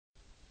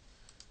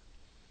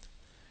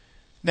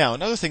Now,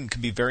 another thing that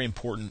can be very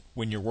important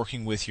when you're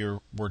working with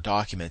your Word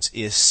documents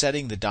is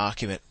setting the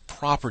document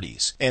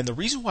properties. And the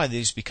reason why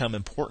these become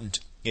important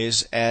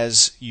is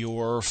as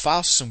your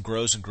file system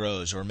grows and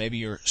grows, or maybe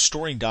you're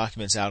storing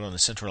documents out on a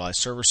centralized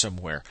server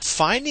somewhere,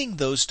 finding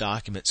those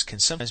documents can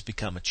sometimes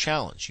become a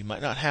challenge. You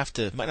might not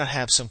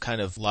have some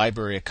kind of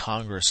Library of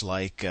Congress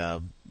like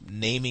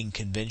naming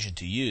convention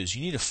to use.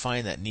 You need to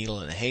find that needle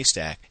in a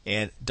haystack,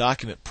 and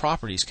document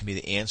properties can be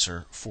the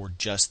answer for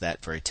just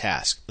that very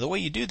task. The way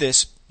you do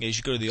this is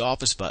you go to the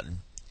Office button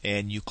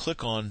and you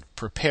click on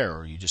Prepare,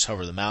 or you just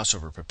hover the mouse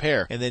over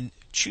Prepare, and then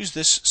choose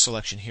this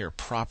selection here,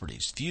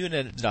 Properties. View and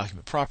edit the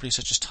document properties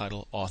such as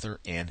title, author,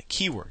 and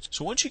keywords.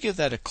 So once you give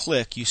that a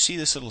click, you see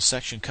this little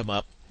section come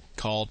up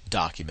called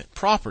Document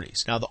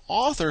Properties. Now the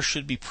author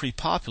should be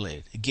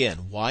pre-populated.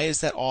 Again, why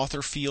is that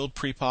author field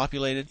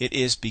pre-populated? It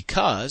is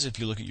because if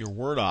you look at your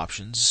Word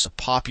options, a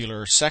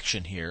popular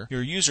section here,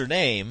 your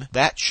username,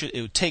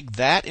 it would take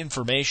that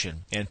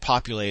information and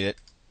populate it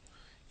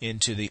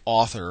into the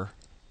author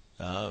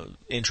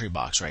entry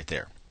box right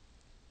there.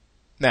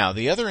 Now,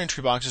 the other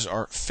entry boxes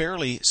are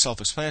fairly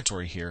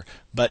self-explanatory here,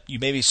 but you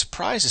may be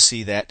surprised to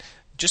see that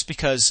just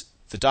because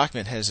the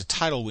document has a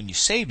title when you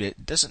saved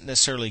it, doesn't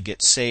necessarily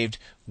get saved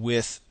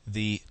with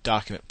the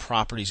document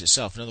properties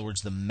itself. In other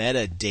words, the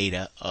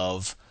metadata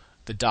of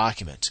the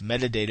document.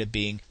 Metadata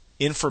being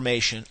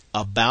information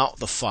about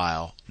the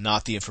file,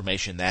 not the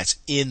information that's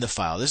in the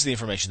file. This is the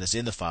information that's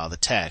in the file, the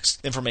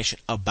text. Information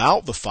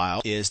about the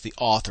file is the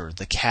author,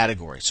 the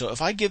category. So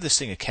if I give this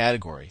thing a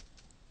category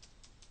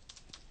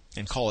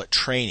and call it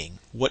training,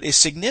 what is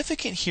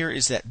significant here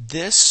is that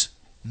this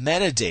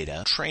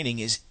metadata training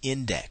is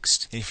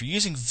indexed. And if you're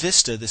using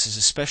Vista, this is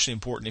especially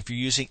important. If you're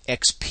using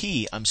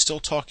XP, I'm still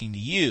talking to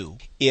you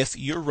if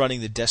you're running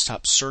the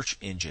desktop search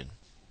engine.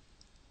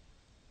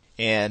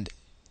 And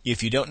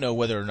if you don't know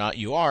whether or not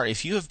you are,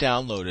 if you have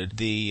downloaded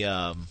the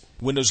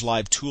Windows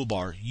Live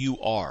Toolbar, you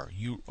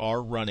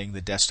are running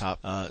the desktop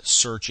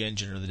search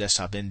engine or the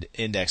desktop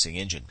indexing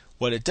engine.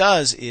 What it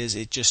does is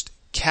it just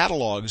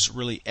catalogs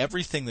really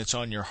everything that's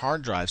on your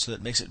hard drive, so that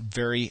it makes it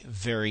very,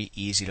 very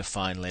easy to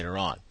find later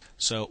on.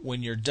 So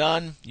when you're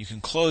done, you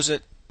can close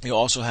it. You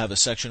also have a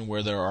section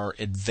where there are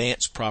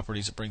advanced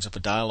properties. It brings up a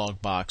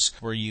dialog box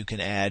where you can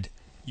add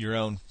your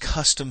own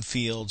custom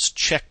fields,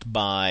 checked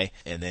by,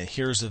 and then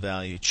here's the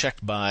value,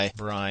 checked by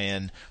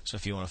Brian. So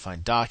if you want to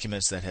find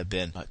documents that have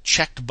been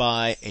checked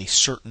by a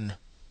certain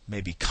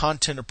maybe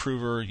content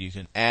approver, you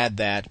can add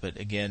that, but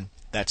again,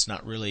 that's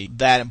not really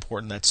that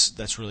important.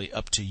 That's really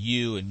up to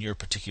you and your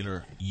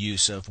particular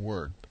use of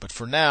Word. But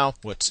for now,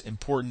 what's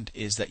important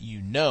is that you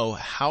know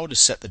how to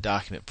set the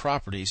document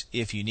properties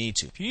if you need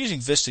to. If you're using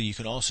Vista, you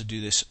can also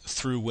do this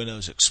through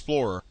Windows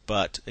Explorer,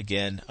 but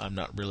again, I'm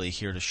not really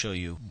here to show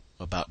you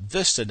about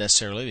Vista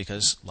necessarily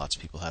because lots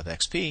of people have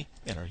XP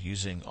and are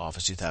using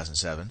Office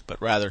 2007, but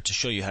rather to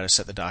show you how to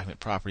set the document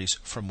properties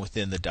from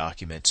within the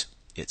document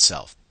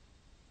itself.